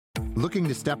Looking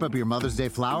to step up your Mother's Day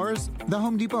flowers? The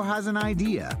Home Depot has an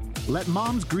idea. Let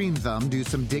Mom's Green Thumb do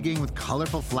some digging with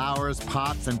colorful flowers,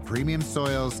 pots, and premium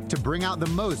soils to bring out the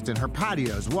most in her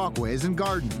patios, walkways, and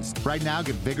gardens. Right now,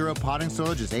 get Vigoro potting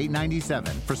soil just $8.97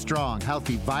 for strong,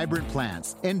 healthy, vibrant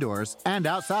plants, indoors and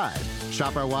outside.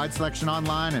 Shop our wide selection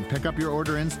online and pick up your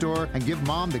order in-store and give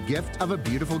Mom the gift of a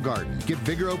beautiful garden. Get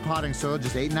Vigoro potting soil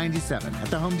just $8.97 at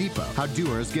the Home Depot. How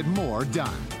doers get more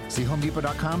done. See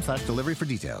homedepot.com/delivery for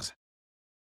details.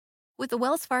 With the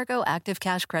Wells Fargo Active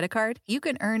Cash Credit Card, you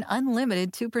can earn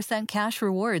unlimited 2% cash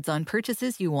rewards on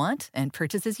purchases you want and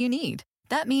purchases you need.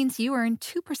 That means you earn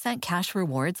 2% cash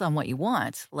rewards on what you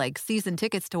want, like season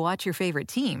tickets to watch your favorite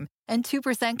team, and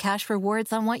 2% cash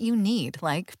rewards on what you need,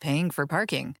 like paying for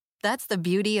parking. That's the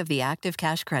beauty of the Active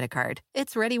Cash Credit Card.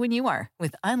 It's ready when you are,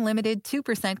 with unlimited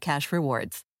 2% cash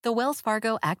rewards. The Wells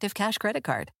Fargo Active Cash Credit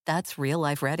Card. That's real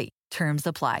life ready. Terms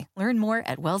apply. Learn more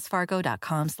at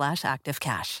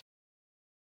wellsfargo.com/activecash.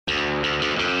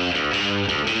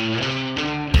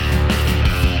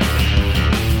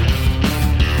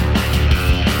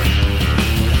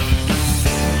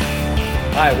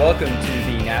 Hi, welcome to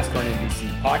the NASCAR and NBC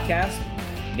podcast.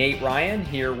 Nate Ryan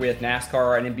here with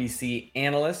NASCAR and NBC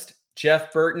analyst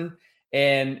Jeff Burton.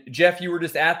 And Jeff, you were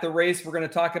just at the race. We're going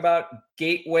to talk about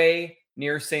Gateway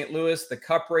near St. Louis, the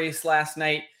Cup race last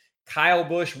night. Kyle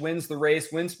Busch wins the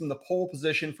race, wins from the pole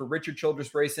position for Richard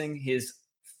Childress Racing, his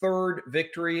third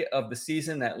victory of the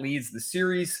season that leads the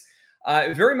series.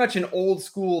 Very much an old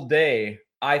school day,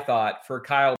 I thought, for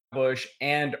Kyle Busch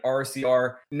and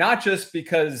RCR, not just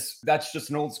because that's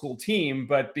just an old school team,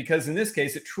 but because in this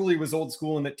case, it truly was old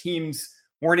school and that teams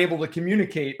weren't able to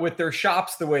communicate with their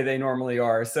shops the way they normally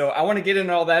are. So I want to get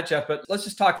into all that, Jeff, but let's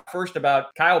just talk first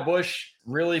about Kyle Busch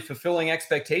really fulfilling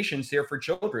expectations here for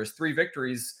Childress. 3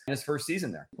 victories in his first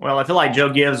season there. Well, I feel like Joe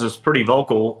Gibbs was pretty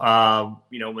vocal,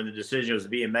 when the decision was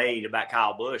being made about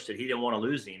Kyle Busch, that he didn't want to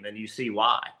lose him, and you see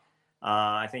why.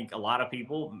 I think a lot of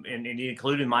people, and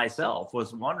including myself,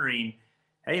 was wondering,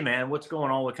 hey, man, what's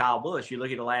going on with Kyle Busch? You look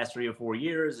at the last 3 or 4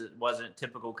 years, it wasn't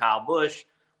typical Kyle Busch,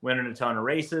 winning a ton of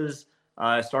races.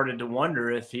 Started to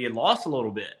wonder if he had lost a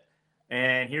little bit.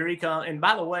 And here he comes. And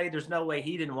by the way, there's no way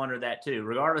he didn't wonder that too.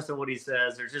 Regardless of what he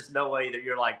says, there's just no way that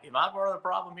you're like, am I part of the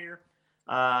problem here?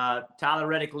 Tyler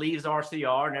Reddick leaves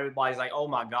RCR, and everybody's like, oh,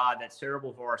 my God, that's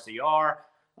terrible for RCR.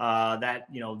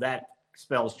 That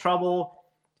spells trouble.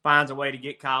 Finds a way to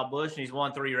get Kyle Busch, and he's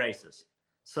won 3 races.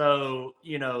 So,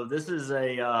 this is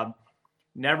a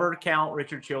never count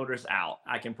Richard Childress out.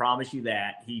 I can promise you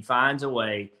that. He finds a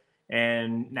way.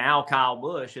 And now Kyle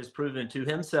Busch has proven to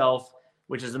himself,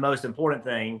 which is the most important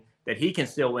thing, that he can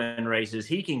still win races.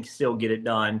 He can still get it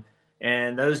done.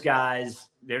 And those guys,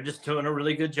 they're just doing a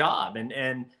really good job.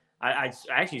 And I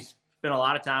actually spent a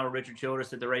lot of time with Richard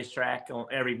Childress at the racetrack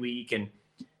every week. And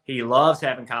he loves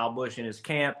having Kyle Busch in his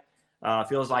camp.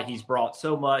 Feels like he's brought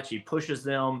so much. He pushes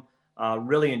them,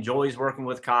 really enjoys working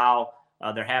with Kyle.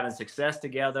 They're having success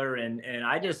together. And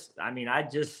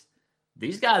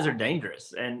these guys are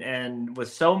dangerous. And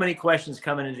with so many questions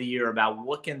coming into the year about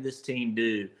what can this team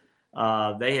do,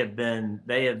 they have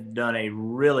done a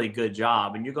really good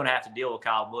job. And you're going to have to deal with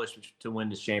Kyle Busch to win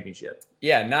this championship.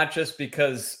 Yeah, not just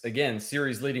because, again,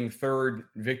 series leading 3rd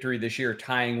victory this year,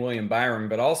 tying William Byron,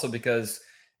 but also because,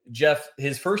 Jeff,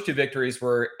 his first 2 victories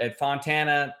were at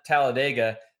Fontana,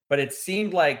 Talladega, but it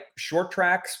seemed like short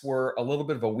tracks were a little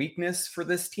bit of a weakness for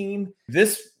this team.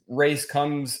 This race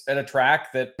comes at a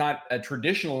track that's not a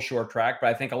traditional short track, but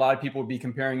I think a lot of people would be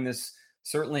comparing this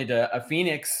certainly to a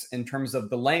Phoenix in terms of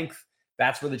the length.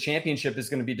 That's where the championship is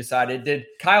going to be decided. Did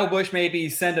Kyle Busch maybe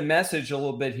send a message a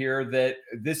little bit here that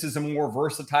this is a more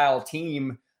versatile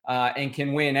team and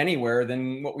can win anywhere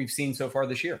than what we've seen so far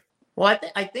this year? Well,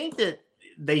 I think that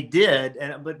they did,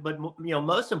 but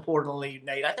most importantly,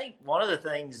 Nate, I think one of the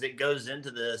things that goes into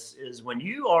this is when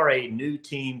you are a new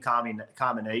team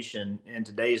combination in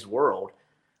today's world,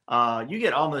 you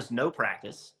get almost no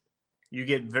practice. You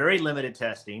get very limited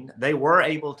testing. They were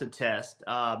able to test.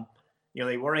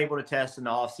 They were able to test in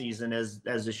the off season as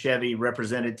the Chevy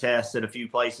represented tests at a few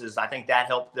places. I think that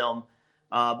helped them.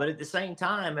 But at the same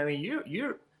time, I mean,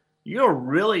 you're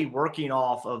really working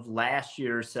off of last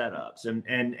year's setups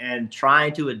and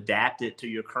trying to adapt it to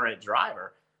your current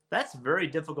driver. That's very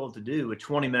difficult to do with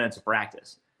 20 minutes of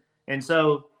practice. And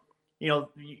so,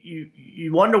 you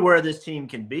wonder where this team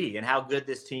can be and how good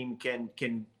this team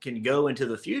can go into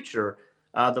the future.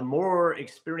 The more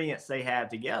experience they have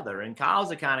together. And Kyle's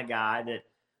the kind of guy that,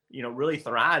 really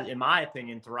thrives, in my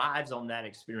opinion, thrives on that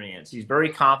experience. He's very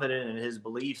confident in his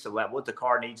beliefs about what the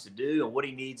car needs to do and what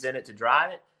he needs in it to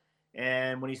drive it.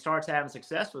 And when he starts having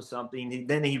success with something,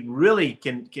 then he really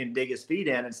can dig his feet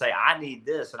in and say, I need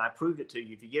this, and I proved it to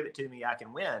you. If you give it to me, I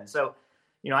can win. So,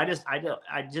 I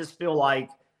just feel like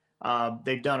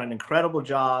they've done an incredible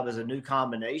job as a new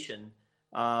combination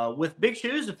with big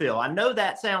shoes to fill. I know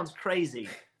that sounds crazy.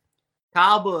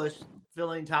 Kyle Busch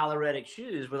filling Tyler Reddick's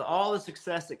shoes with all the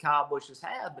success that Kyle Busch has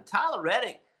had, but Tyler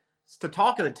Reddick is the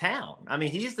talk of the town. I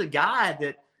mean, he's the guy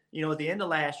that, at the end of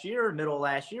last year, middle of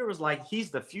last year, was like, he's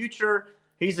the future.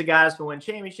 He's the guy that's going to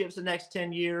win championships the next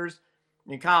 10 years.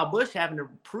 And Kyle Busch, having to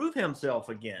prove himself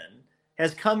again,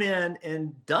 has come in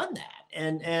and done that.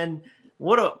 And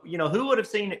who would have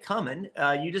seen it coming?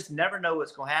 You just never know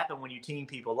what's going to happen when you team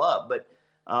people up. But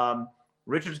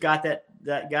Richard's got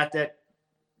that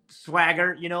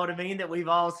swagger, you know what I mean, that we've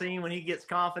all seen when he gets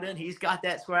confident. He's got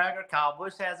that swagger. Kyle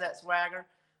Busch has that swagger.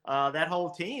 That whole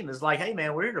team is like, hey,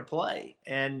 man, we're here to play.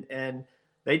 And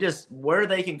they just, where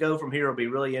they can go from here will be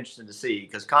really interesting to see,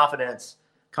 because confidence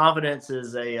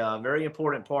is a very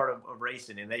important part of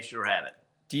racing, and they sure have it.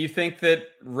 Do you think that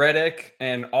Reddick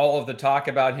and all of the talk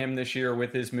about him this year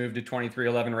with his move to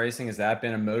 2311 Racing, has that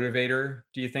been a motivator,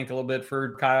 do you think, a little bit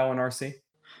for Kyle and RC?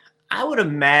 I would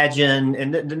imagine,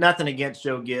 and nothing against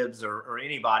Joe Gibbs or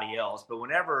anybody else, but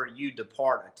whenever you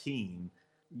depart a team,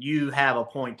 you have a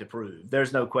point to prove.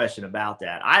 There's no question about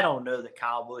that. I don't know that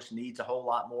Kyle Busch needs a whole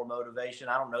lot more motivation.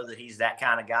 I don't know that he's that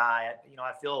kind of guy.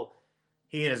 I feel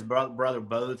he and his brother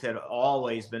both had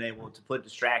always been able to put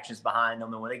distractions behind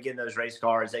them. And when they get in those race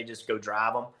cars, they just go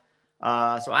drive them.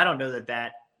 So I don't know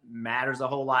that matters a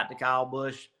whole lot to Kyle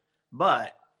Busch.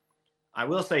 But I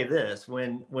will say this,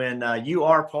 when you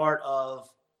are part of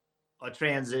a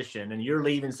transition and you're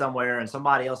leaving somewhere and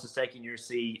somebody else is taking your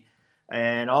seat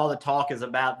and all the talk is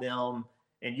about them,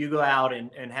 and you go out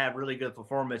and have really good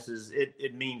performances,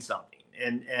 it means something.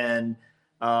 And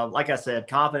like I said,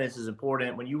 confidence is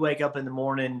important. When you wake up in the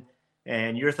morning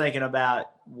and you're thinking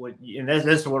about and this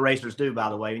is what racers do, by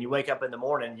the way. When you wake up in the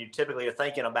morning, you typically are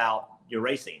thinking about your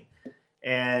racing.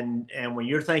 And when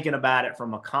you're thinking about it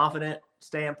from a confident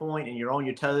standpoint and you're on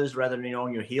your toes rather than you're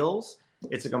on your heels,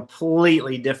 it's a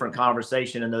completely different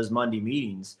conversation in those Monday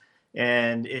meetings.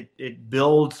 And it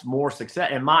builds more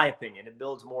success, in my opinion. It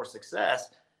builds more success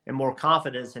and more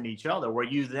confidence in each other, where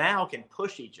you now can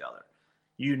push each other.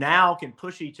 You now can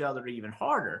push each other even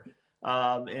harder.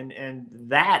 And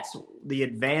that's the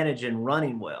advantage in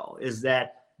running well, is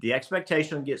that the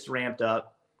expectation gets ramped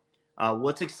up.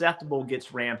 What's acceptable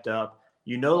gets ramped up.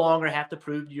 You no longer have to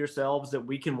prove to yourselves that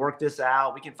we can work this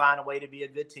out. We can find a way to be a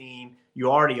good team. You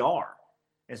already are.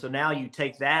 And so now you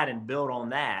take that and build on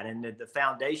that. And the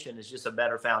foundation is just a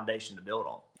better foundation to build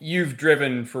on. You've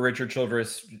driven for Richard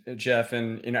Childress, Jeff.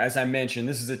 And, as I mentioned,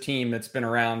 this is a team that's been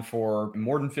around for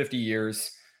more than 50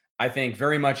 years. I think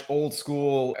very much old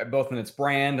school, both in its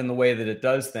brand and the way that it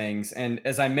does things. And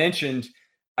as I mentioned,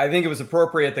 I think it was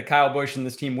appropriate that Kyle Busch and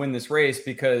this team win this race,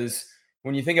 because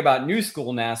when you think about new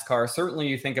school NASCAR, certainly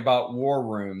you think about war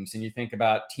rooms and you think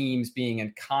about teams being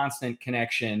in constant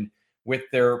connection with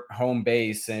their home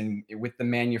base and with the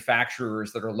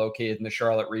manufacturers that are located in the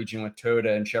Charlotte region with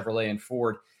Toyota and Chevrolet and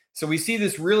Ford. So we see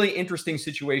this really interesting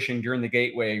situation during the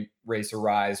Gateway race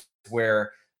arise,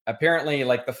 where apparently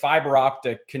like the fiber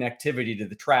optic connectivity to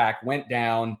the track went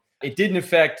down. It didn't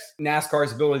affect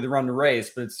NASCAR's ability to run the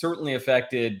race, but it certainly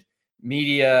affected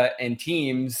media and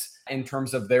teams in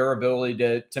terms of their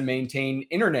ability to maintain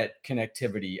internet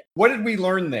connectivity. What did we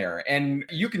learn there? And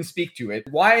you can speak to it.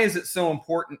 Why is it so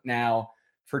important now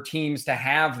for teams to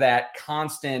have that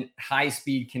constant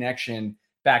high-speed connection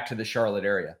back to the Charlotte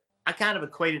area? I kind of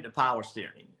equate it to power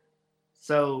steering.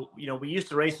 So, we used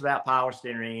to race without power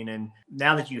steering, and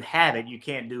now that you have it, you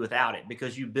can't do without it,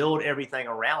 because you build everything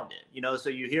around it. So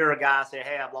you hear a guy say,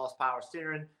 hey, I've lost power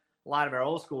steering. A lot of our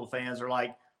old school fans are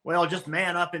like, well, just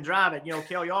man up and drive it.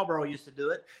 Kel Yarborough used to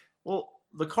do it. Well,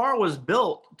 the car was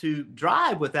built to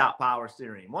drive without power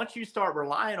steering. Once you start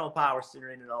relying on power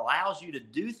steering, it allows you to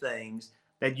do things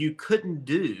that you couldn't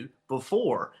do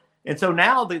before. And so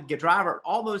now the driver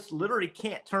almost literally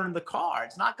can't turn the car.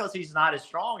 It's not because he's not as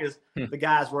strong as the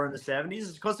guys were in the 70s.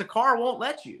 It's because the car won't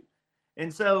let you.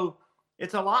 And so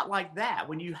it's a lot like that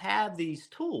when you have these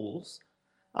tools,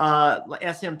 like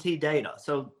SMT data.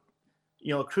 So,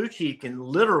 a crew chief can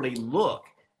literally look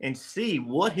and see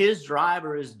what his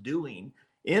driver is doing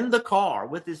in the car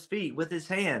with his feet, with his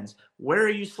hands. Where are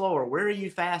you slower? Where are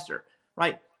you faster?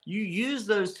 Right? You use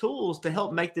those tools to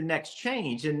help make the next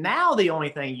change. And now the only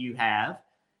thing you have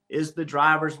is the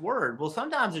driver's word. Well,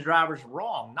 sometimes the driver's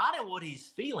wrong, not in what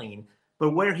he's feeling,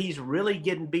 but where he's really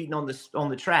getting beaten on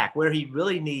the track, where he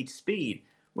really needs speed.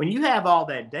 When you have all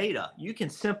that data,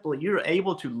 you're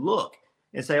able to look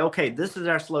and say, okay, this is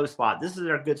our slow spot. This is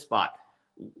our good spot.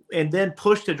 And then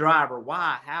push the driver.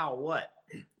 Why, how, what?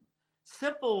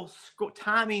 Simple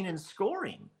timing and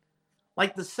scoring.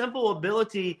 Like the simple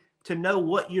ability to know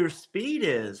what your speed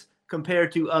is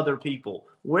compared to other people,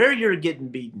 where you're getting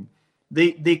beaten,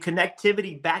 the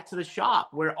connectivity back to the shop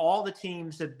where all the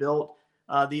teams have built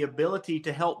the ability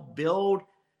to help build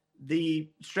the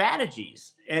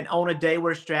strategies. And on a day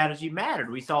where strategy mattered,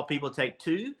 we saw people take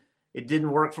two. It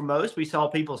didn't work for most. We saw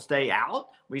people stay out.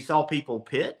 We saw people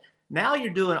pit. Now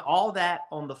you're doing all that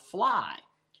on the fly,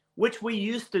 which we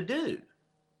used to do.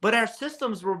 But our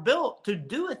systems were built to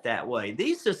do it that way.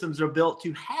 These systems are built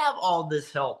to have all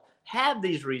this help, have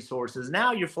these resources.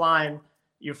 Now you're flying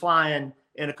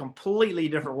in a completely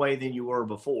different way than you were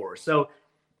before. So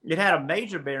it had a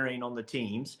major bearing on the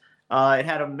teams. It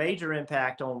had a major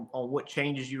impact on what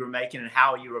changes you were making and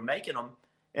how you were making them.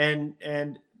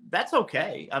 And that's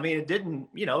okay. I mean, it didn't,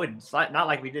 it's not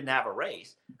like we didn't have a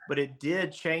race, but it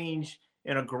did change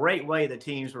in a great way. The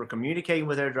teams were communicating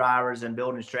with their drivers and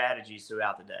building strategies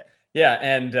throughout the day. Yeah.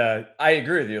 And I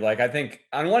agree with you. Like, I think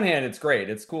on one hand, it's great.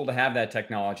 It's cool to have that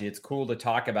technology. It's cool to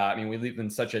talk about. I mean, we live in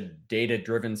such a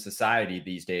data-driven society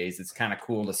these days. It's kind of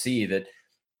cool to see that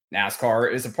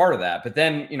NASCAR is a part of that. But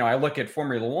then, I look at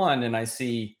Formula One and I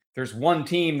see there's one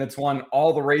team that's won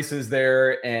all the races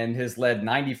there and has led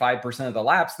 95% of the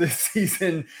laps this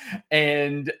season.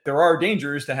 And there are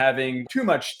dangers to having too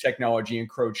much technology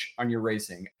encroach on your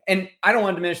racing. And I don't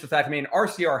want to diminish the fact,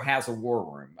 RCR has a war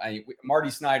room. Marty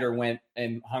Snyder went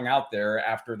and hung out there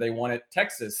after they won at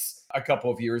Texas a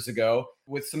couple of years ago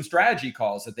with some strategy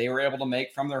calls that they were able to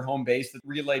make from their home base that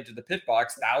relayed to the pit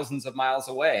box thousands of miles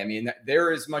away.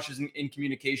 They're as much as in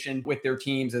communication with their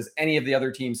teams as any of the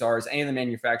other teams are, as any of the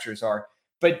manufacturers are.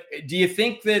 But do you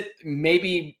think that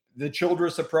maybe the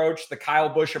Childress approach, the Kyle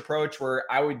Busch approach, where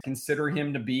I would consider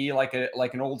him to be like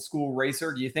an old school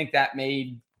racer, do you think that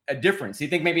made a difference? Do you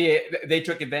think maybe they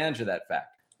took advantage of that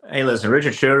fact? Hey, listen,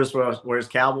 Richard Childress wears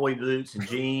cowboy boots and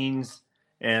jeans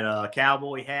and a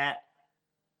cowboy hat.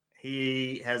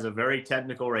 He has a very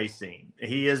technical race scene.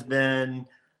 He has been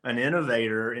an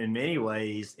innovator in many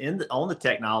ways on the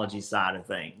technology side of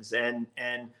things. And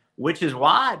which is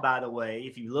why, by the way,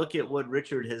 if you look at what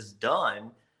Richard has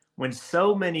done, when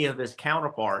so many of his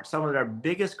counterparts, some of their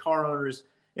biggest car owners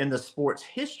in the sport's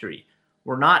history,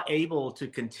 were not able to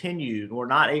continue, were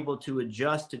not able to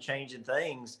adjust to changing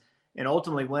things, and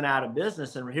ultimately went out of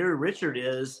business. And here Richard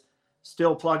is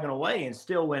still plugging away and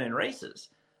still winning races.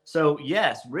 So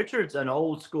yes, Richard's an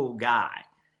old school guy,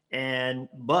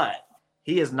 but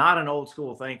he is not an old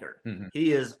school thinker. Mm-hmm.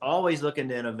 He is always looking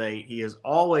to innovate. He is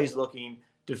always looking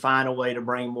to find a way to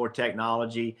bring more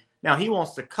technology. Now he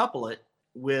wants to couple it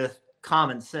with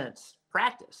common sense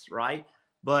practice, right?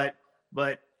 But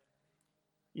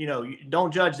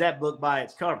don't judge that book by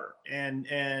its cover. And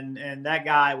that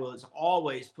guy was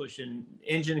always pushing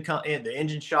the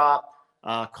engine shop,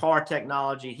 car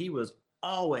technology. He was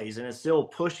always, and is still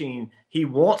pushing. He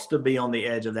wants to be on the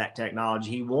edge of that technology.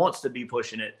 He wants to be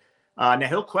pushing it. Now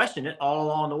he'll question it all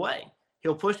along the way.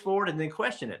 He'll push forward and then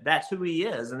question it. That's who he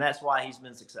is. And that's why he's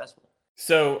been successful.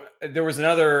 So there was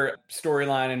another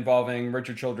storyline involving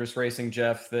Richard Childress Racing,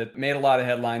 Jeff, that made a lot of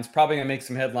headlines, probably going to make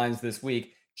some headlines this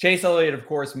week. Chase Elliott, of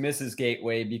course, misses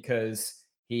Gateway because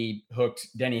he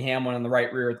hooked Denny Hamlin on the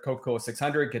right rear of the Coca-Cola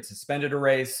 600, gets suspended a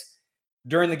race.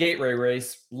 During the Gateway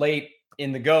race, late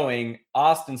in the going,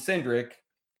 Austin Cindric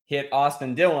hit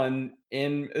Austin Dillon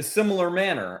in a similar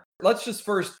manner. Let's just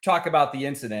first talk about the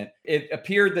incident. It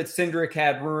appeared that Cindric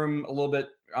had room a little bit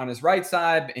on his right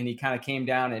side, and he kind of came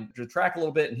down and the track a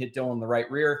little bit and hit Dillon in the right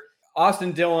rear.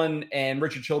 Austin Dillon and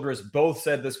Richard Childress both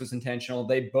said this was intentional.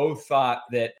 They both thought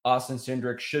that Austin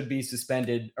Cindric should be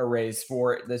suspended a race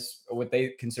for this, what they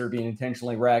consider being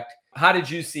intentionally wrecked. How did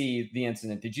you see the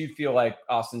incident? Did you feel like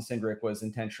Austin Cindric was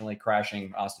intentionally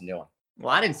crashing Austin Dillon? Well,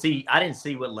 I didn't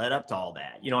see what led up to all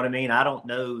that. You know what I mean? I don't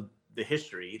know the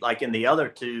history. Like in the other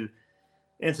two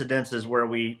incidences where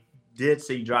we did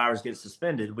see drivers get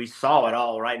suspended, we saw it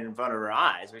all right in front of our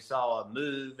eyes. We saw a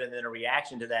move and then a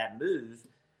reaction to that move.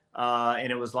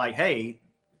 And it was like, hey,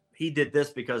 he did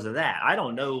this because of that. I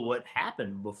don't know what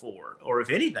happened before, or if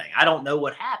anything, I don't know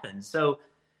what happened. So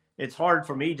it's hard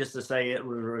for me just to say it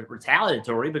was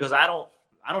retaliatory because I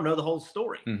don't know the whole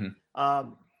story. Mm-hmm.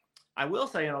 I will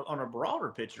say on a broader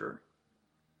picture,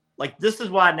 like this is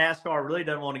why NASCAR really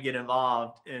doesn't want to get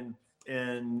involved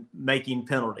in making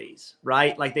penalties,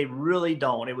 right? Like they really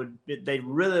don't. They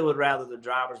really would rather the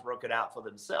drivers work it out for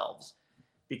themselves,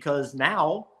 because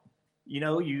now,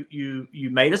 you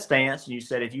made a stance and you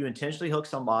said, if you intentionally hook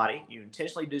somebody, you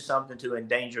intentionally do something to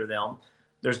endanger them,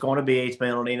 there's going to be a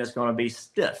penalty and it's going to be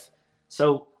stiff.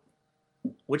 So,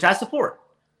 which I support.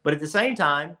 But at the same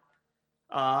time,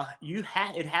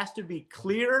 it has to be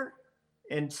clear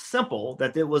and simple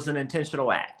that it was an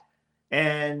intentional act.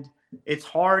 And it's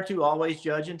hard to always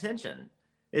judge intention.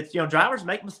 It's, drivers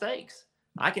make mistakes.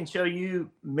 I can show you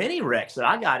many wrecks that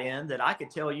I got in that I could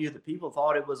tell you that people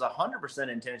thought it was 100%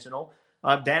 intentional.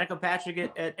 Danica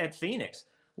Patrick at Phoenix.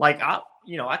 Like, I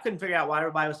couldn't figure out why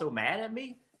everybody was so mad at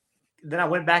me. Then I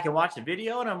went back and watched the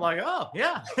video and I'm like, oh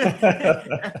yeah,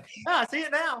 I see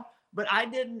it now. But I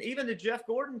didn't, even the Jeff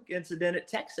Gordon incident at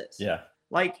Texas. Yeah.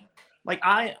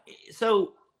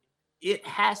 So it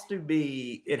has to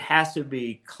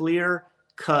be clear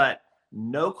cut,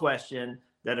 no question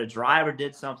that a driver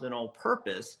did something on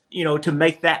purpose, to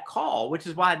make that call, which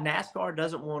is why NASCAR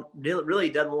really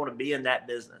doesn't want to be in that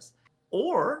business.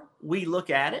 Or we look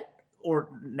at it, or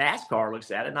NASCAR looks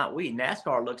at it, not we.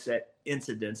 NASCAR looks at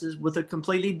incidences with a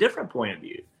completely different point of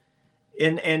view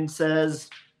and says,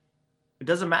 it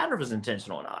doesn't matter if it's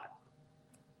intentional or not.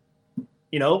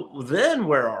 Then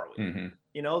where are we?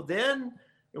 Mm-hmm.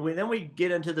 Then we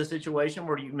get into the situation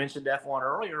where you mentioned F1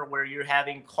 earlier, where you're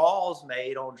having calls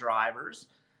made on drivers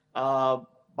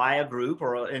by a group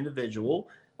or an individual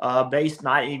based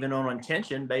not even on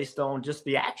intention, based on just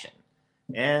the action.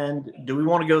 And do we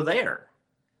want to go there?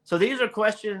 So these are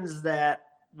questions that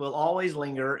will always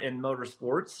linger in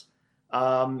motorsports.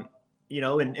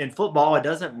 In football, it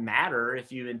doesn't matter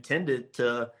if you intended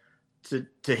to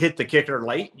hit the kicker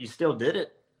late, you still did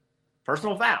it.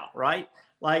 Personal foul, right?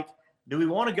 Like, do we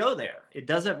want to go there? It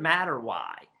doesn't matter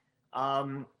why. I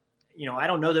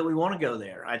don't know that we want to go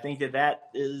there. I think that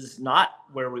is not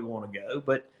where we want to go,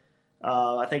 but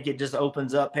I think it just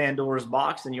opens up Pandora's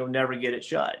box and you'll never get it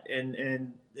shut.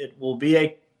 And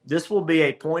this will be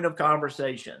a point of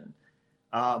conversation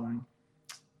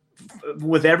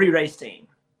with every race team.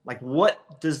 Like,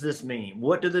 what does this mean?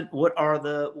 What are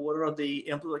the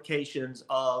implications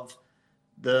of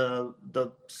the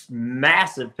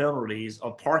massive penalties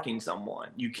of parking someone?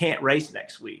 You can't race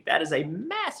next week. That is a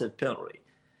massive penalty.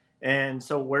 And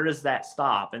so where does that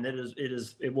stop? And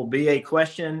it will be a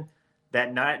question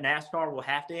that NASCAR will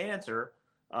have to answer,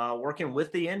 working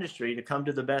with the industry to come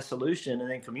to the best solution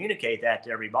and then communicate that to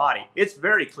everybody. It's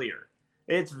very clear.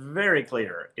 It's very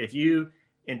clear. If you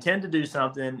intend to do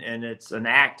something and it's an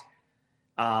act,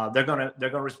 they're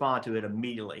gonna respond to it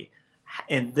immediately.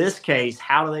 In this case,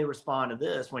 how do they respond to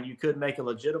this when you could make a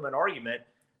legitimate argument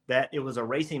that it was a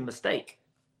racing mistake,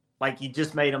 like you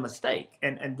just made a mistake?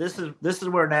 And this is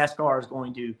where NASCAR is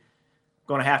going to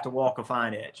have to walk a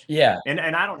fine edge. Yeah. And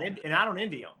I don't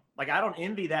envy them. Like, I don't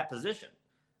envy that position.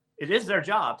 It is their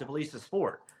job to police the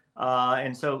sport,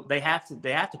 and so they have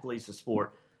to police the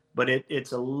sport. But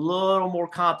it's a little more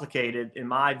complicated, in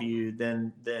my view,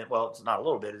 than well, it's not a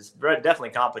little bit. It's definitely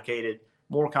complicated,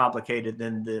 more complicated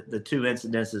than the two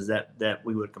incidences that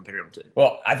we would compare them to.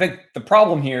 Well, I think the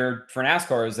problem here for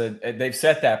NASCAR is that they've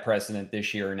set that precedent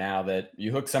this year now that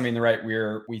you hook somebody in the right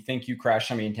rear, we think you crashed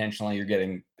somebody intentionally, you're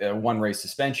getting a one-race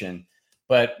suspension.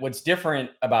 But what's different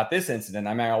about this incident,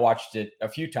 I mean, I watched it a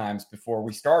few times before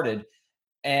we started,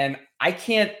 and I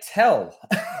can't tell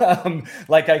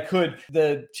like I could.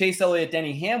 The Chase Elliott,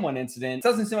 Denny Hamlin incident, it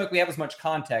doesn't seem like we have as much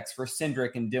context for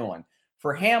Cindric and Dillon.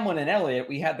 For Hamlin and Elliott,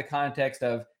 we had the context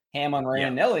of Hamlin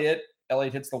ran Elliott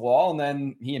hits the wall, and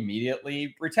then he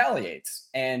immediately retaliates.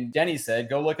 And Denny said,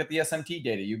 go look at the SMT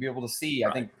data. You'll be able to see,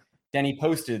 I think Denny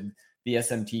posted the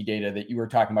SMT data that you were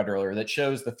talking about earlier that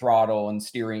shows the throttle and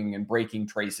steering and braking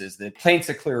traces that paints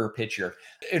a clearer picture.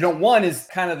 One is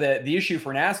kind of the issue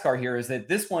for NASCAR here is that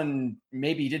this one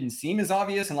maybe didn't seem as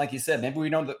obvious. And like you said, maybe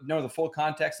we don't know the full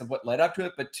context of what led up to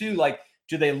it. But two, like,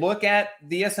 do they look at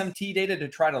the SMT data to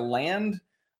try to land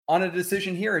on a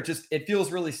decision here? It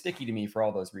feels really sticky to me for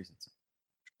all those reasons.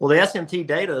 Well, the SMT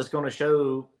data is going to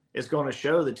show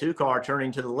the two car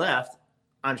turning to the left,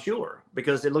 I'm sure,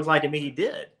 because it looked like to me he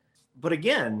did. But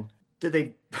again,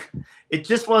 it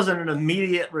just wasn't an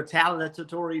immediate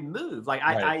retaliatory move. Like,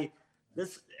 right.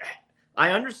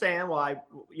 I understand why,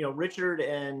 Richard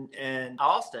and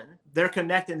Austin, they're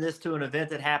connecting this to an event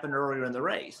that happened earlier in the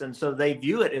race. And so they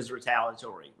view it as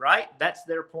retaliatory, right? That's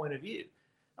their point of view.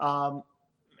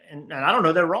 And I don't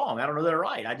know they're wrong. I don't know they're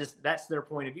right. That's their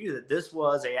point of view, that this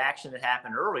was an action that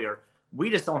happened earlier. We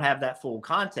just don't have that full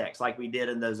context like we did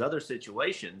in those other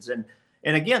situations. And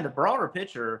again, the broader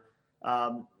picture,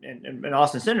 and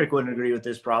Austin Cindric wouldn't agree with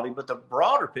this probably, but the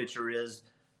broader picture is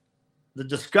the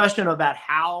discussion about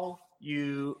how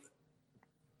you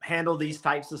handle these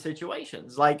types of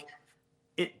situations. Like,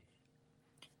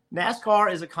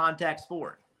 NASCAR is a contact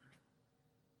sport.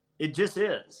 It just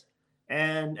is.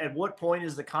 And at what point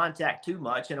is the contact too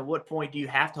much? And at what point do you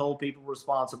have to hold people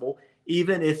responsible,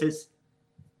 even if it's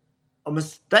a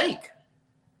mistake?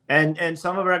 And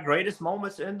some of our greatest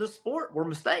moments in the sport were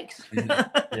mistakes.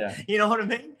 Yeah. You know what I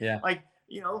mean? Yeah. Like,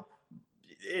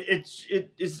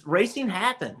 it's racing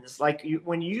happens. Like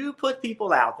when you put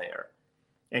people out there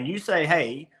and you say,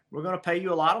 hey, we're going to pay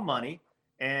you a lot of money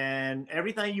and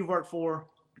everything you've worked for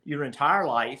your entire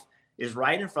life is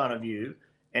right in front of you.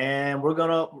 And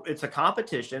it's a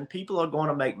competition. People are going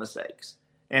to make mistakes.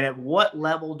 And at what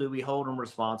level do we hold them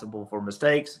responsible for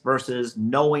mistakes versus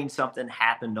knowing something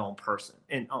happened on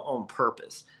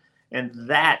purpose? And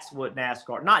that's what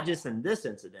NASCAR, not just in this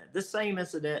incident, this same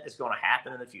incident is going to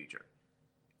happen in the future.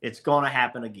 It's going to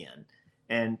happen again.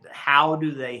 And how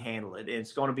do they handle it?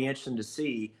 It's going to be interesting to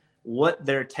see what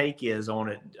their take is on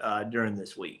it during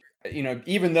this week.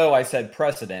 Even though I said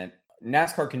precedent,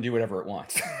 NASCAR can do whatever it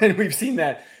wants. And we've seen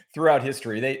that throughout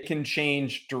history. They can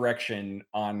change direction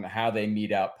on how they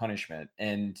mete out punishment.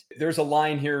 And there's a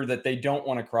line here that they don't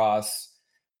want to cross.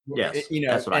 Yes,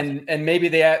 that's what I think. And maybe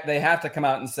they have to come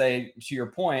out and say, to your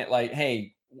point, like,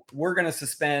 hey, we're going to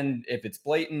suspend if it's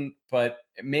blatant, but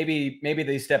maybe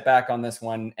they step back on this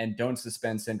one and don't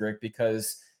suspend Cindric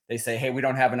because they say, hey, we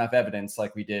don't have enough evidence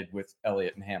like we did with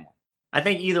Elliott and Hamlin. I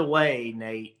think either way,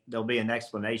 Nate, there'll be an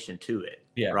explanation to it.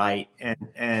 Yeah. Right.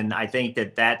 And I think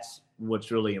that's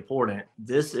what's really important.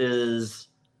 This is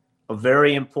a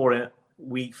very important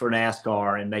week for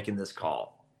NASCAR in making this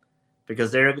call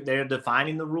because they're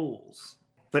defining the rules.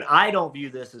 But I don't view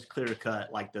this as clear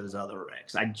cut like those other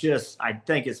wrecks. I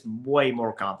think it's way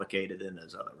more complicated than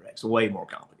those other wrecks. Way more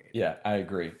complicated. Yeah, I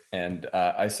agree. And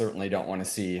I certainly don't want to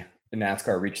see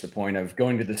NASCAR reach the point of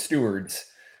going to the stewards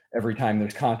every time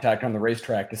there's contact on the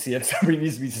racetrack to see if somebody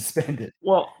needs to be suspended.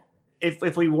 Well,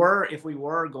 if we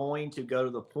were going to go to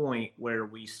the point where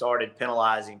we started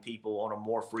penalizing people on a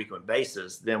more frequent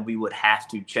basis, then we would have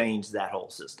to change that whole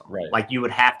system. Right. Like you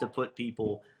would have to put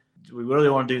people. Do we really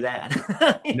want to do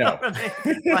that? No.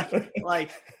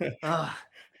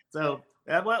 So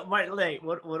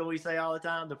what do we say all the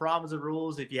time? The problems of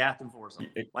rules if you have to enforce them.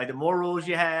 Like the more rules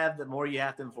you have, the more you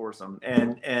have to enforce them.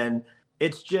 And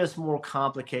it's just more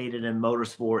complicated in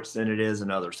motorsports than it is in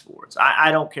other sports.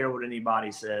 I don't care what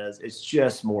anybody says. It's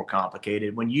just more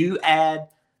complicated. When you add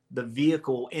the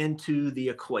vehicle into the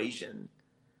equation,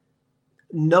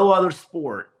 no other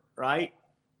sport, right?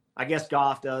 I guess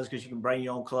golf does because you can bring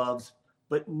your own clubs,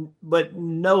 but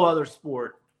no other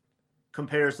sport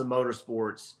compares to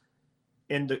motorsports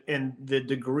in the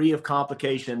degree of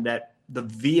complication that the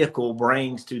vehicle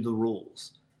brings to the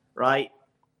rules, right?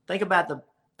 Think about the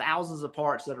thousands of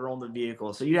parts that are on the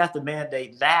vehicle. So you have to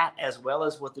mandate that as well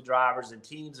as what the drivers and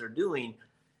teams are doing.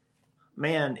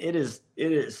 Man, it is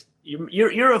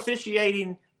you're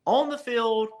officiating on the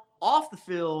field, off the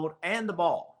field, and the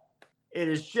ball. It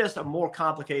is just a more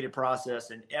complicated process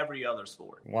than every other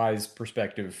sport. Wise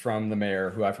perspective from the mayor,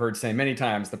 who I've heard say many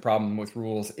times, the problem with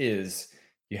rules is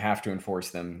you have to enforce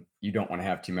them. You don't want to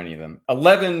have too many of them.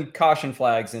 11 caution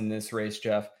flags in this race,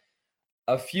 Jeff.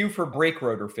 A few for brake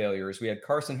rotor failures. We had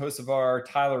Carson Hocevar,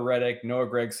 Tyler Reddick, Noah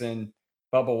Gragson,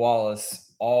 Bubba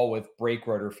Wallace, all with brake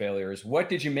rotor failures. What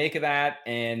did you make of that?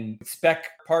 And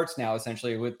spec parts now,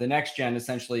 essentially, with the next gen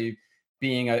essentially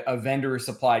being a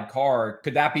vendor-supplied car,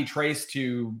 could that be traced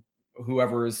to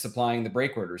whoever is supplying the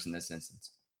brake rotors in this instance?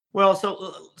 Well,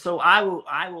 so I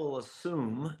will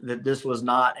assume that this was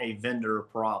not a vendor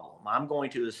problem. I'm going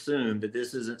to assume that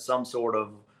this isn't some sort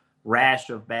of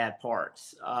rash of bad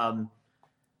parts.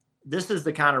 This is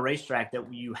the kind of racetrack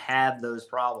that you have those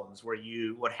problems where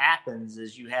what happens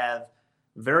is you have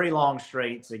very long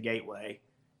straights at Gateway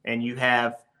and you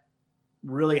have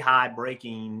really high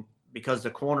braking because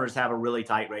the corners have a really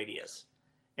tight radius.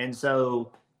 And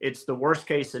so it's the worst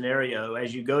case scenario.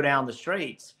 As you go down the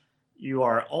straights, you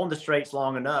are on the straights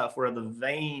long enough where the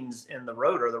vanes in the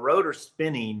rotor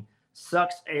spinning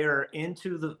sucks air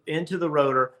into the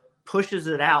rotor, pushes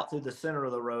it out through the center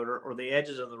of the rotor or the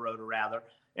edges of the rotor rather.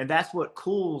 And that's what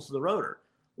cools the rotor.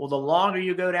 Well, the longer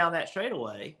you go down that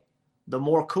straightaway, the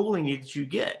more cooling that you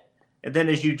get. And then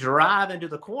as you drive into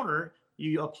the corner,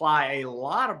 you apply a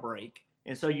lot of brake.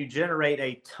 And so you generate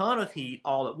a ton of heat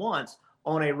all at once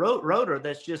on a rotor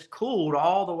that's just cooled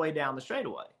all the way down the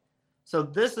straightaway. So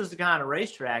this is the kind of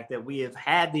racetrack that we have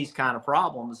had these kind of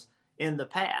problems in the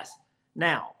past.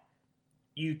 Now,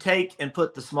 you take and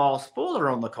put the small spoiler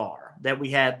on the car that we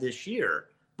had this year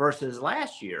versus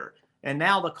last year, and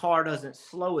now the car doesn't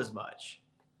slow as much.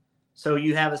 So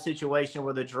you have a situation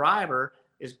where the driver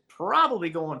is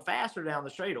probably going faster down the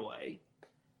straightaway.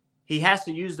 he has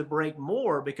to use the brake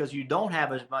more because you don't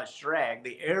have as much drag.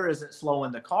 The air isn't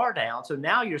slowing the car down. So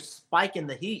now you're spiking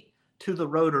the heat to the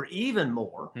rotor even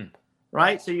more,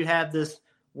 right? So you have this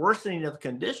worsening of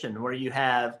condition where you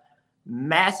have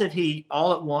massive heat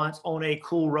all at once on a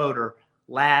cool rotor,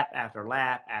 lap after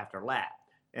lap after lap.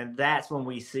 And that's when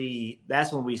we see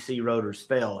rotors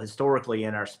fail historically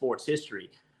in our sports history.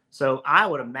 So I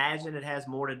would imagine it has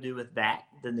more to do with that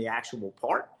than the actual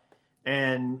part.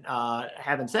 And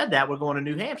having said that, we're going to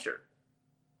New Hampshire,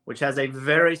 which has a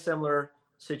very similar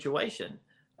situation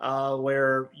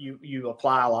where you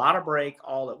apply a lot of brake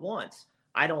all at once.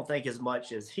 I don't think as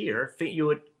much as here.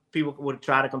 People would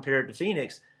try to compare it to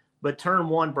Phoenix, but turn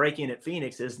one braking at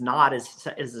Phoenix is not as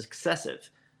excessive.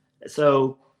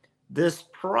 So this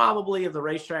probably of the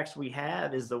racetracks we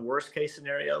have is the worst case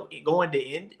scenario. Going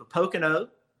to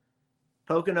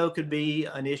Pocono could be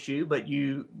an issue, but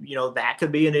that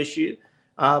could be an issue.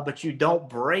 But you don't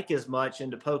brake as much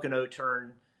into Pocono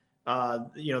turn,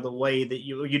 the way that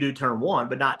you do turn one,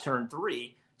 but not turn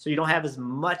three. So you don't have as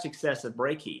much excessive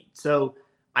brake heat. So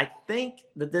I think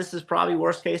that this is probably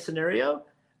worst case scenario.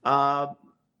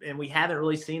 And we haven't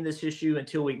really seen this issue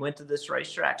until we went to this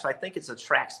racetrack. So I think it's a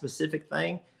track specific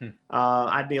thing.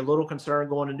 I'd be a little concerned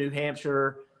going to New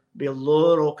Hampshire, be a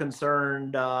little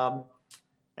concerned,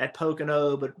 at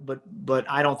Pocono, but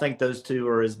I don't think those two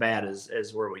are as bad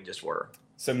as where we just were.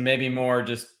 So maybe more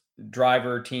just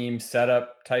driver team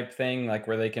setup type thing, like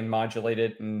where they can modulate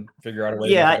it and figure out a way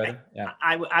to make it better. Yeah,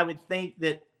 I would think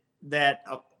that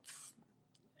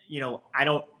I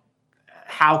don't.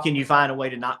 How can you find a way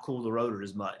to not cool the rotor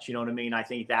as much? You know what I mean? I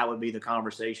think that would be the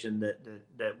conversation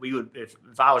that we would, if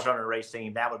I was running a race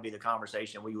team, that would be the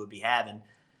conversation we would be having.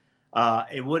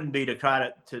 It wouldn't be to try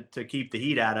to keep the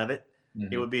heat out of it.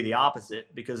 It would be the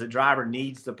opposite, because the driver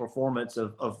needs the performance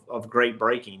of great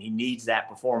braking. He needs that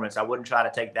performance. I wouldn't try to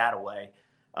take that away.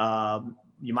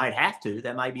 You might have to.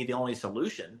 That might be the only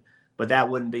solution, but that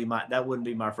wouldn't be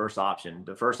my first option.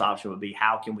 The first option would be,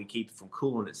 how can we keep it from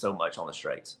cooling it so much on the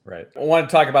straights? Right. I want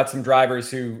to talk about some drivers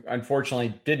who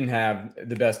unfortunately didn't have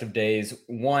the best of days.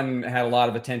 One had a lot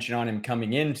of attention on him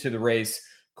coming into the race.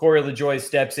 Corey LaJoie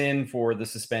steps in for the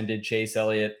suspended Chase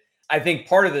Elliott. I think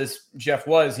part of this, Jeff,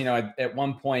 was, at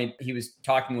one point he was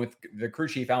talking with the crew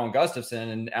chief, Alan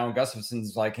Gustafson, and Alan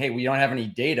Gustafson's like, hey, we don't have any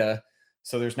data,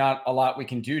 so there's not a lot we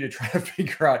can do to try to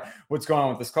figure out what's going on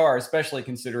with this car, especially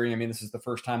considering, this is the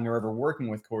first time they're ever working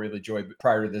with Corey LaJoie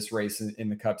prior to this race in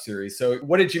the Cup Series. So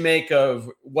what did you make of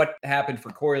what happened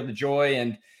for Corey LaJoie,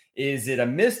 and is it a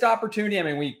missed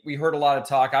opportunity? We heard a lot of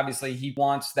talk. Obviously, he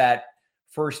wants that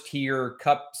first tier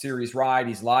Cup Series ride.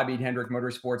 He's lobbied Hendrick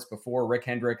Motorsports before, Rick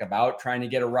Hendrick, about trying to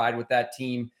get a ride with that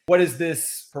team. What does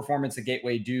this performance at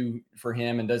Gateway do for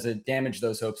him, and does it damage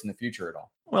those hopes in the future at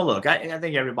all? Well, look, I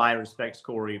think everybody respects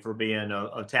Corey for being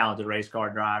a talented race car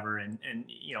driver. And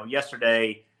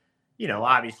yesterday,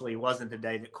 obviously wasn't the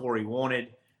day that Corey wanted.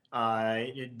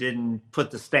 It didn't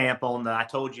put the stamp on the, I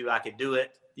told you I could do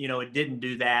it. It didn't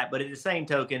do that. But at the same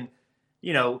token,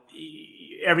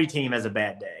 every team has a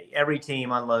bad day. Every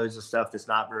team unloads the stuff that's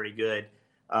not very good.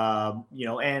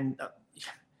 And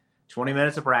 20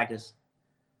 minutes of practice.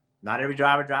 Not every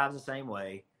driver drives the same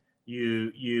way.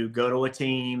 You go to a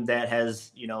team that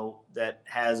has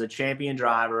a champion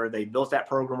driver. They built that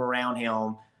program around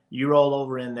him. You roll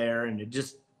over in there, and it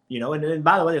just, and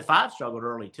by the way, the 5 struggled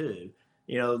early too.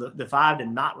 The 5 did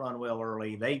not run well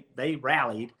early. They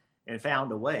rallied and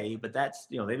found a way, but that's,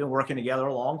 they've been working together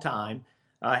a long time.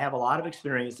 Have a lot of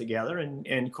experience together,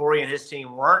 and Corey and his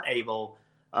team weren't able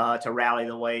to rally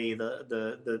the way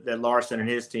that Larson and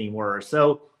his team were.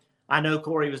 So I know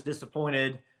Corey was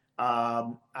disappointed.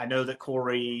 I know that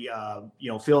Corey,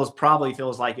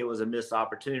 feels like it was a missed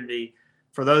opportunity.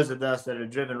 For those of us that have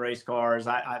driven race cars,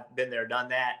 I've been there, done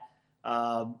that.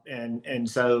 And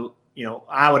so,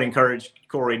 I would encourage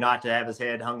Corey not to have his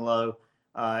head hung low.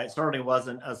 It certainly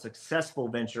wasn't a successful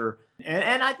venture.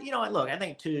 And I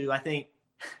think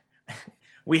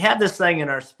we have this thing in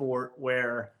our sport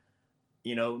where,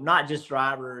 not just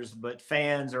drivers, but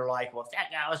fans are like, well, if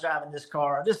that guy was driving this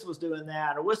car, this was doing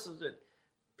that, or this was it.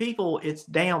 People, it's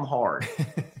damn hard.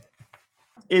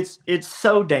 It's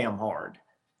so damn hard.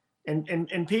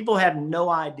 And people have no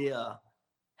idea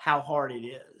how hard it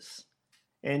is.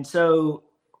 And so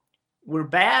we're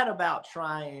bad about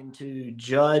trying to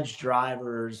judge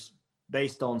drivers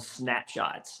based on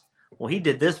snapshots. Well, he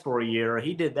did this for a year, or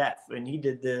he did that, and he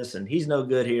did this, and he's no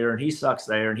good here, and he sucks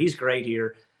there, and he's great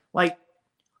here. Like,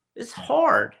 it's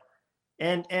hard.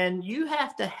 And you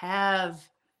have to have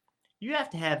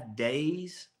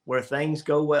days where things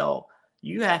go well.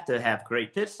 you have to have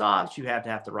great pit stops. You have to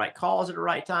have the right calls at the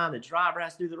right time. The driver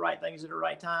has to do the right things at the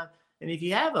right time. And if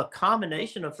you have a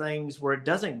combination of things where it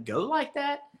doesn't go like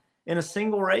that in a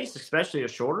single race, especially a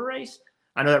shorter race,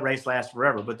 I know that race lasts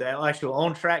forever, but the actual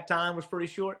on-track time was pretty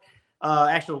short.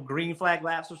 Actual green flag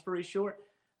laps was pretty short.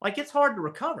 Like, it's hard to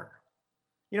recover.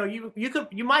 You know,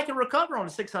 you might can recover on a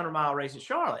 600-mile race at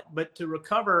Charlotte, but to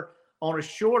recover on a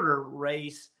shorter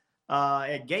race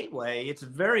at Gateway, it's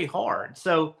very hard.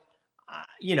 So,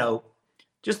 you know,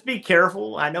 just be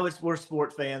careful. I know we're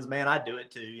sports fans, man. I do it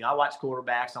too. You know, I watch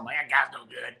quarterbacks. I'm like, that guy's no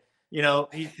good. You know,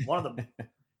 he's one of the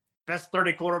best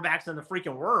 30 quarterbacks in the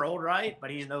freaking world, right?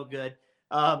 But he's no good.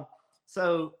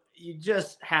 So you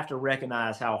just have to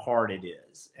recognize how hard it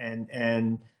is.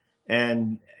 And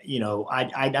you know,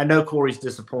 I know Corey's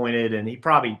disappointed, and he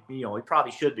probably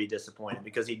should be disappointed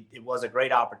because it was a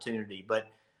great opportunity, but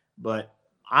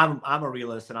I'm a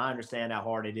realist, and I understand how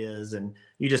hard it is, and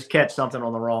you just catch something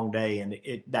on the wrong day, and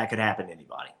that could happen to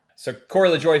anybody. So Corey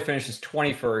LaJoie finishes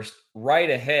 21st, right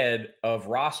ahead of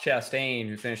Ross Chastain,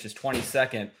 who finishes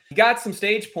 22nd. He got some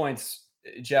stage points,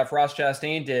 Jeff. Ross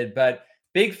Chastain did, but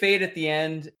big fade at the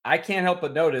end. I can't help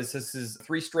but notice this is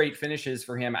 3 straight finishes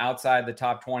for him outside the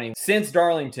top 20 since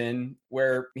Darlington,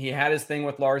 where he had his thing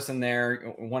with Larson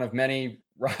there, one of many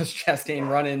Ross Chastain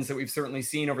run-ins that we've certainly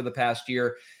seen over the past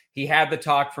year. He had the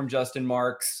talk from Justin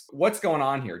Marks. What's going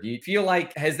on here? Do you feel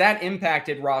like, has that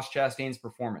impacted Ross Chastain's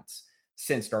performance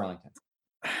since Darlington?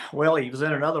 Well, he was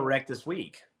in another wreck this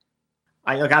week.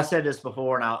 I said this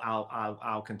before, and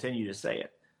I'll continue to say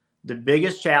it. The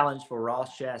biggest challenge for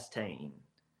Ross Chastain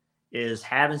is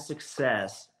having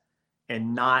success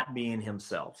and not being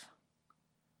himself.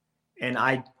 And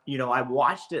I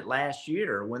watched it last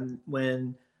year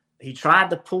when he tried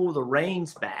to pull the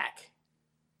reins back.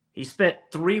 He spent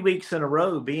 3 weeks in a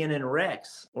row being in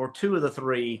wrecks, or 2 of the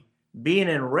 3 being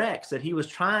in wrecks that he was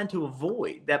trying to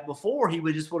avoid. That before he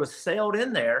would have sailed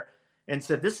in there and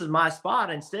said, "This is my spot."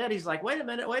 Instead, he's like, wait a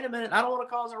minute. I don't want to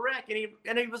cause a wreck.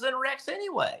 And he was in wrecks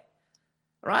anyway.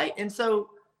 Right. And so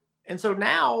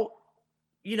now,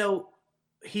 you know,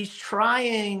 he's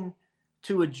trying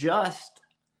to adjust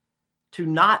to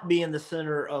not be in the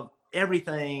center of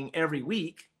everything every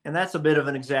week. And that's a bit of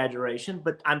an exaggeration,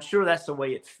 but I'm sure that's the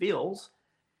way it feels.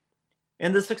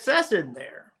 And the success isn't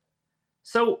there.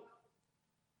 So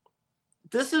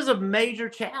this is a major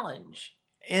challenge.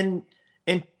 And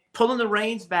pulling the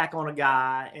reins back on a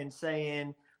guy and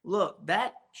saying, look,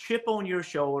 that chip on your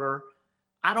shoulder,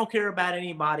 I don't care about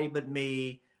anybody but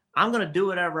me. I'm going to do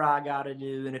whatever I got to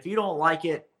do. And if you don't like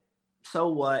it, so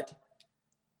what?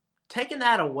 Taking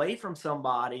that away from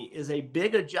somebody is a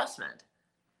big adjustment.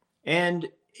 And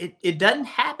it doesn't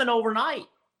happen overnight.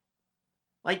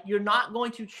 Like, you're not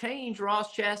going to change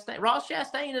Ross Chastain. Ross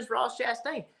Chastain is Ross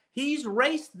Chastain. He's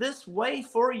raced this way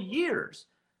for years.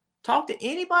 Talk to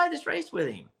anybody that's raced with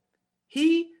him.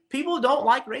 People don't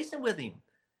like racing with him.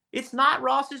 It's not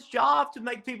Ross's job to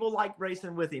make people like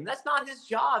racing with him. That's not his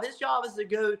job. His job is to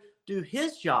go do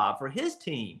his job for his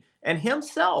team and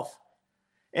himself.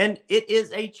 And it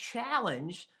is a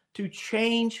challenge to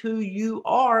change who you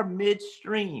are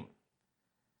midstream.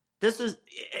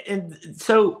 And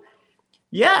so,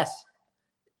 yes,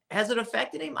 has it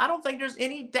affected him? I don't think there's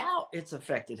any doubt it's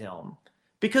affected him,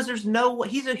 because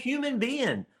he's a human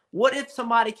being. What if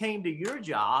somebody came to your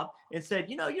job and said,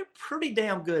 you know, you're pretty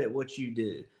damn good at what you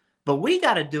do, but we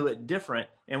got to do it different,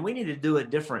 and we need to do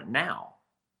it different now?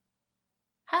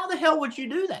 How the hell would you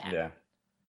do that? Yeah.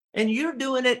 And you're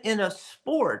doing it in a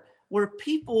sport where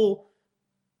people,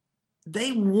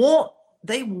 they want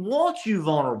you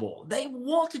vulnerable. They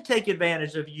want to take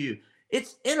advantage of you.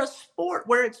 It's in a sport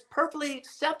where it's perfectly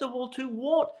acceptable to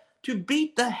want to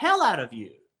beat the hell out of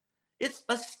you. It's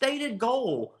a stated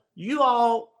goal. We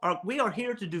are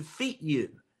here to defeat you.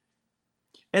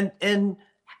 And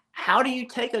how do you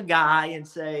take a guy and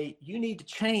say, you need to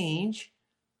change,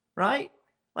 right?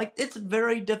 Like, it's a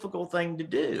very difficult thing to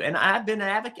do. And I've been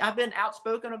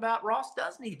outspoken about Ross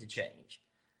does need to change.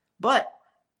 But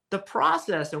the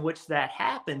process in which that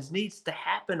happens needs to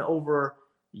happen over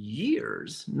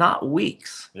years, not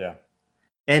weeks. Yeah.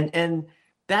 And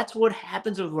that's what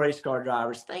happens with race car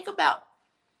drivers. Think about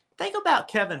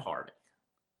Kevin Harvick.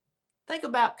 Think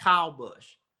about Kyle Busch.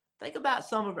 Think about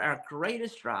some of our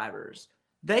greatest drivers.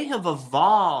 They have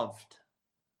evolved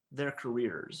their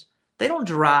careers. They don't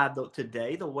drive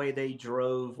today the way they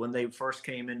drove when they first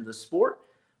came into the sport.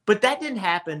 But that didn't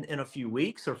happen in a few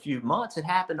weeks or a few months. It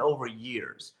happened over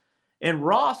years. And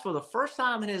Ross, for the first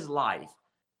time in his life,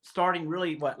 starting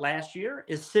really last year,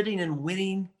 is sitting in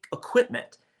winning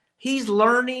equipment. He's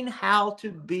learning how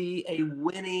to be a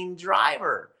winning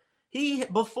driver.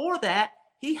 Before that,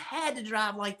 he had to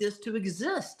drive like this to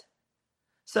exist.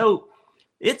 So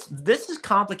this is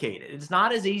complicated. It's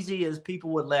not as easy as people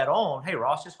would let on. Hey,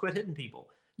 Ross, just quit hitting people.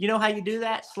 You know how you do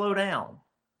that? Slow down.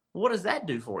 What does that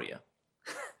do for you?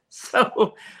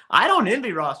 So I don't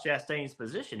envy Ross Chastain's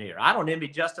position here. I don't envy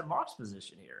Justin Marks'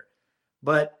 position here.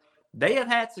 But they have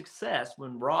had success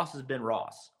when Ross has been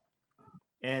Ross.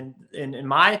 And in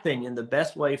my opinion, the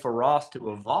best way for Ross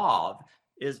to evolve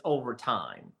is over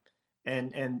time.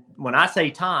 And when I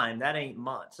say time, that ain't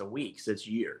months or weeks, it's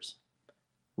years.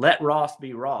 Let Ross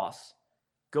be Ross.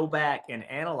 Go back and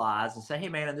analyze and say, hey,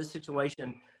 man, in this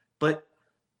situation, but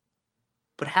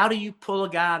how do you pull a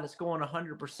guy that's going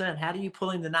 100%? How do you pull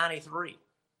him to 93?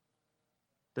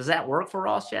 Does that work for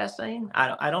Ross Chastain?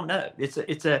 I don't know.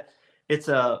 It's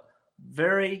a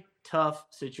very tough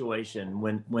situation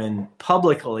when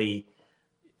publicly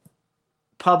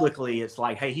it's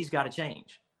like, hey, he's got to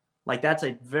change. Like, that's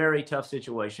a very tough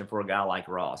situation for a guy like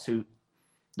Ross, who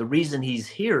the reason he's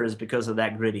here is because of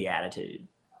that gritty attitude.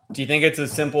 Do you think it's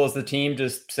as simple as the team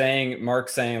just saying,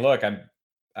 Mark's saying, look,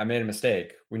 I made a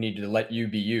mistake. We need to let you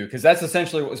be you. Because that's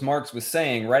essentially what Marks was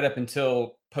saying right up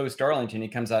until post-Darlington. He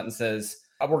comes out and says,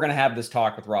 we're going to have this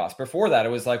talk with Ross. Before that, it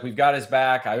was like, we've got his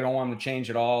back. I don't want him to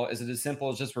change at all. Is it as simple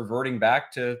as just reverting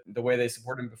back to the way they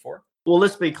supported him before? Well,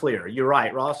 let's be clear. You're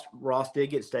right. Ross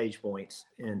did get stage points,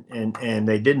 and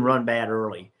they didn't run bad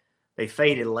early. They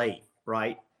faded late,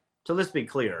 right? So let's be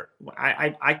clear.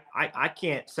 I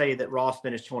can't say that Ross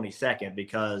finished 22nd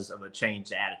because of a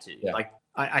changed attitude. Yeah. Like,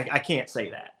 I can't say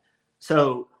that.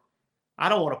 So I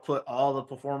don't want to put all the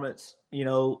performance,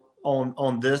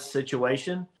 on this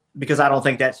situation, because I don't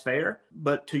think that's fair.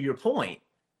 But to your point,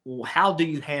 how do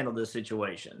you handle this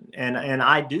situation? And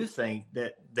I do think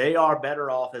that they are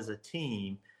better off as a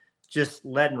team just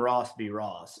letting Ross be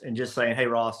Ross and just saying, hey,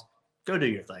 Ross, go do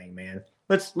your thing, man.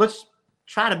 Let's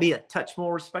try to be a touch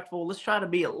more respectful. Let's try to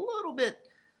be a little bit,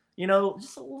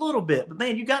 just a little bit. But,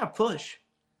 man, you got to push.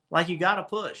 Like, you got to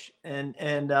push. And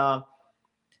I'm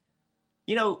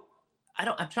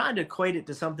trying to equate it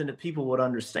to something that people would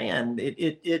understand.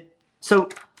 So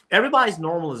everybody's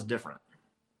normal is different.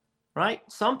 Right?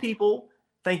 Some people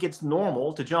think it's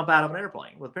normal to jump out of an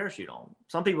airplane with a parachute on.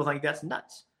 Some people think that's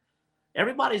nuts.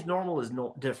 Everybody's normal is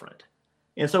different.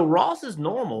 And so Ross's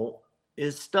normal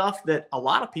is stuff that a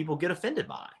lot of people get offended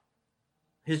by.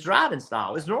 His driving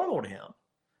style is normal to him.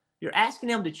 You're asking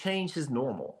him to change his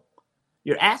normal.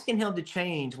 You're asking him to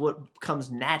change what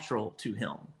comes natural to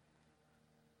him.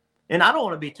 And I don't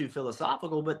want to be too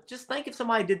philosophical, but just think if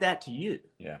somebody did that to you.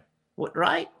 Yeah. What,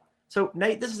 right? So,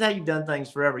 Nate, this is how you've done things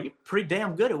forever. You're pretty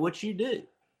damn good at what you do.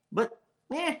 But,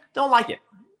 don't like it.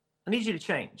 I need you to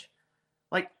change.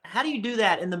 Like, how do you do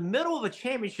that in the middle of a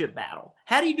championship battle?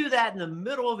 How do you do that in the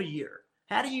middle of a year?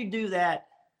 How do you do that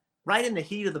right in the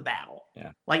heat of the battle?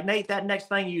 Yeah. Like, Nate, that next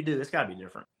thing you do, it's got to be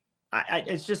different.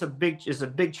 It's just a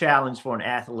big challenge for an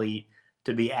athlete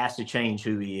to be asked to change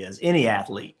who he is, any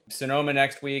athlete. Sonoma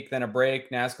next week, then a break.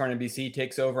 NASCAR and NBC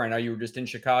takes over. I know you were just in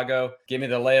Chicago. Give me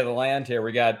the lay of the land here.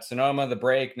 We got Sonoma, the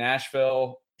break,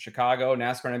 Nashville, Chicago,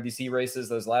 NASCAR and NBC races,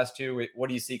 those last two. What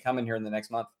do you see coming here in the next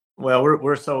month? Well,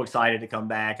 we're so excited to come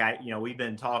back. We've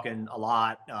been talking a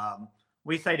lot.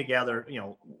 We stay together,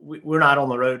 we're not on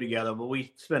the road together, but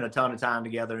we spend a ton of time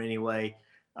together anyway.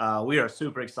 We are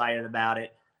super excited about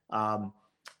it.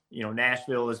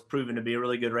 Nashville has proven to be a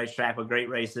really good racetrack with great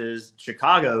races.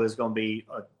 Chicago is going to be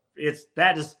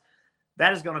that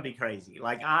is going to be crazy.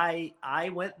 Like,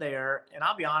 I went there, and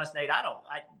I'll be honest, Nate, I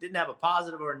didn't have a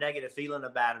positive or a negative feeling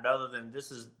about it other than this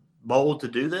is bold to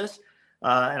do this.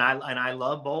 And I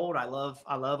love bold. I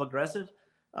love aggressive.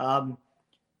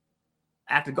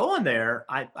 After going there,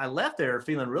 I left there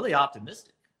feeling really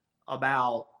optimistic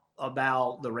about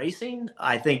the racing.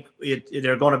 I think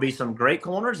there are going to be some great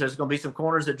corners. There's going to be some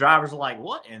corners that drivers are like,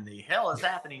 what in the hell is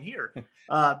happening here?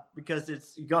 Because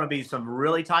it's going to be some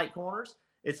really tight corners.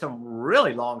 It's some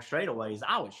really long straightaways.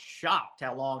 I was shocked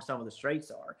how long some of the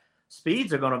straights are.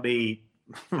 Speeds are going to be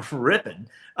ripping.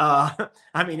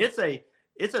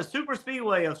 It's a super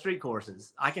speedway of street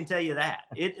courses. I can tell you that.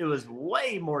 It was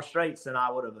way more straights than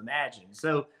I would have imagined.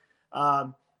 So,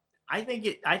 I think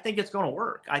it's going to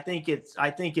work. I think it's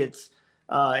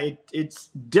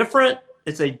different.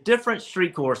 It's a different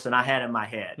street course than I had in my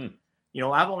head.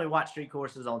 I've only watched street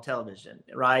courses on television,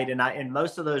 right? And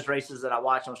most of those races that I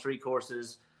watch on street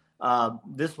courses,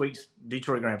 this week's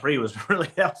Detroit Grand Prix was a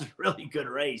really good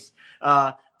race.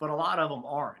 But a lot of them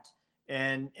aren't.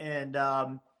 And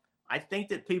I think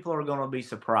that people are going to be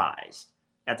surprised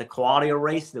at the quality of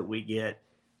race that we get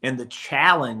and the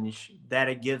challenge that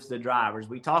it gives the drivers.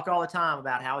 We talk all the time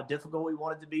about how difficult we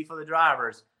want it to be for the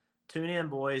drivers. tune in,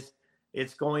 boys.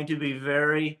 It's going to be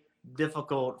very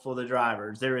difficult for the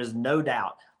drivers. There is no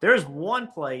doubt. There's one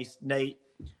place, Nate,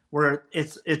 where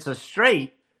it's a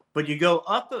straight, but you go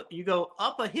up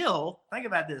a hill. Think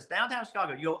about this. Downtown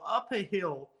Chicago, you go up a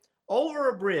hill, over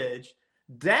a bridge,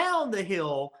 down the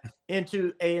hill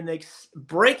into a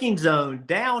braking zone,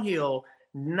 downhill,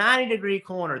 90-degree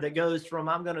corner that goes from,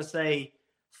 I'm going to say,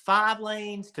 5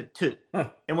 lanes to 2.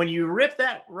 And when you rip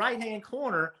that right-hand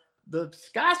corner, the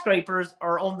skyscrapers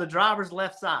are on the driver's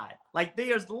left side. Like,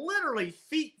 there's literally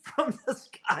feet from the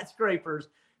skyscrapers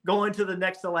going to the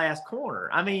next to last corner.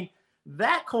 I mean,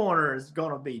 that corner is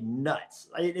going to be nuts.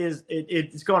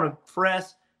 It's going to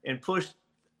press and push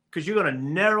because you're going to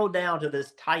narrow down to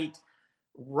this tight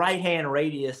right-hand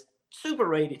radius,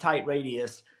 tight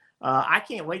radius. I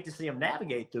can't wait to see them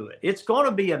navigate through it. It's going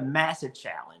to be a massive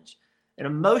challenge. And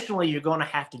emotionally, you're going to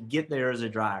have to get there as a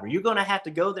driver. You're going to have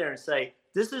to go there and say,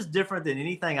 this is different than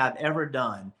anything I've ever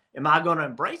done. Am I going to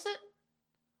embrace it?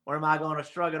 Or am I going to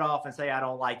shrug it off and say, I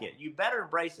don't like it? You better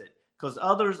embrace it because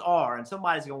others are, and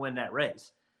somebody's going to win that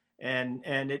race. And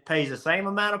it pays the same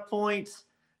amount of points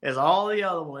as all the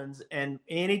other ones. And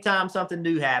anytime something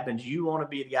new happens, you want to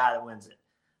be the guy that wins it.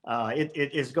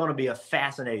 It is going to be a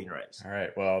fascinating race. All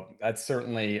right. Well, that's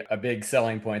certainly a big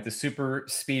selling point. The super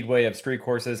speedway of street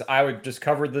courses. I would just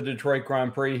cover the Detroit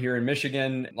Grand Prix here in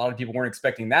Michigan. A lot of people weren't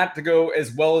expecting that to go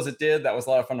as well as it did. That was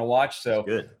a lot of fun to watch. So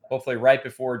hopefully right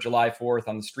before July 4th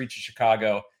on the streets of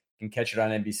Chicago, you can catch it on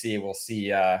NBC. We'll see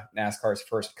NASCAR's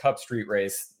first Cup Street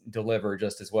race deliver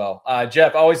just as well.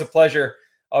 Jeff, always a pleasure.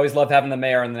 Always love having the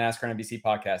mayor on the NASCAR NBC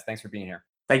podcast. Thanks for being here.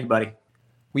 Thank you, buddy.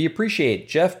 We appreciate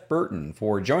Jeff Burton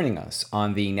for joining us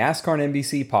on the NASCAR and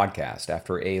NBC podcast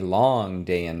after a long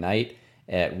day and night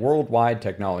at Worldwide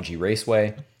Technology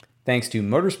Raceway. Thanks to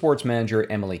Motorsports Manager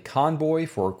Emily Conboy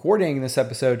for coordinating this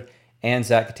episode and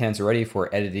Zach Catanzaretti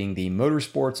for editing the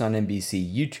Motorsports on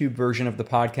NBC YouTube version of the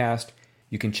podcast.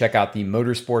 You can check out the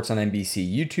Motorsports on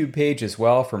NBC YouTube page as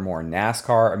well for more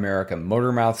NASCAR America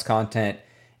Motor Mouths content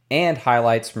and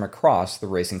highlights from across the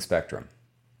racing spectrum.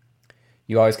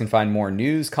 You always can find more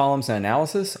news, columns, and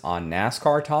analysis on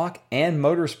NASCAR Talk and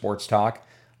Motorsports Talk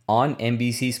on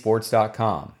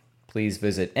NBCSports.com. Please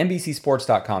visit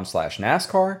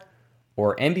NBCSports.com/NASCAR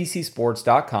or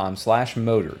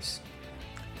NBCSports.com/Motors.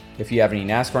 If you have any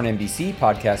NASCAR and NBC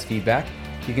podcast feedback,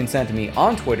 you can send to me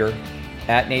on Twitter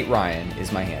 @Nate Ryan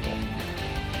is my handle.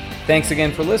 Thanks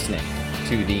again for listening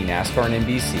to the NASCAR and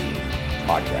NBC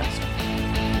podcast.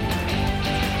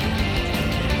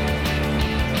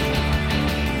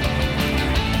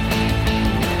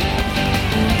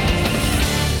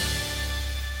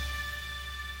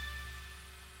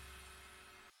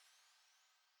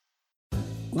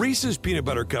 Reese's Peanut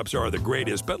Butter Cups are the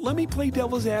greatest, but let me play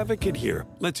devil's advocate here.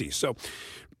 Let's see. So,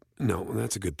 no,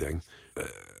 that's a good thing.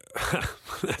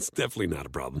 That's definitely not a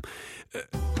problem.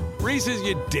 Reese's,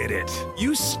 you did it.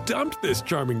 You stumped this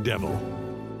charming devil.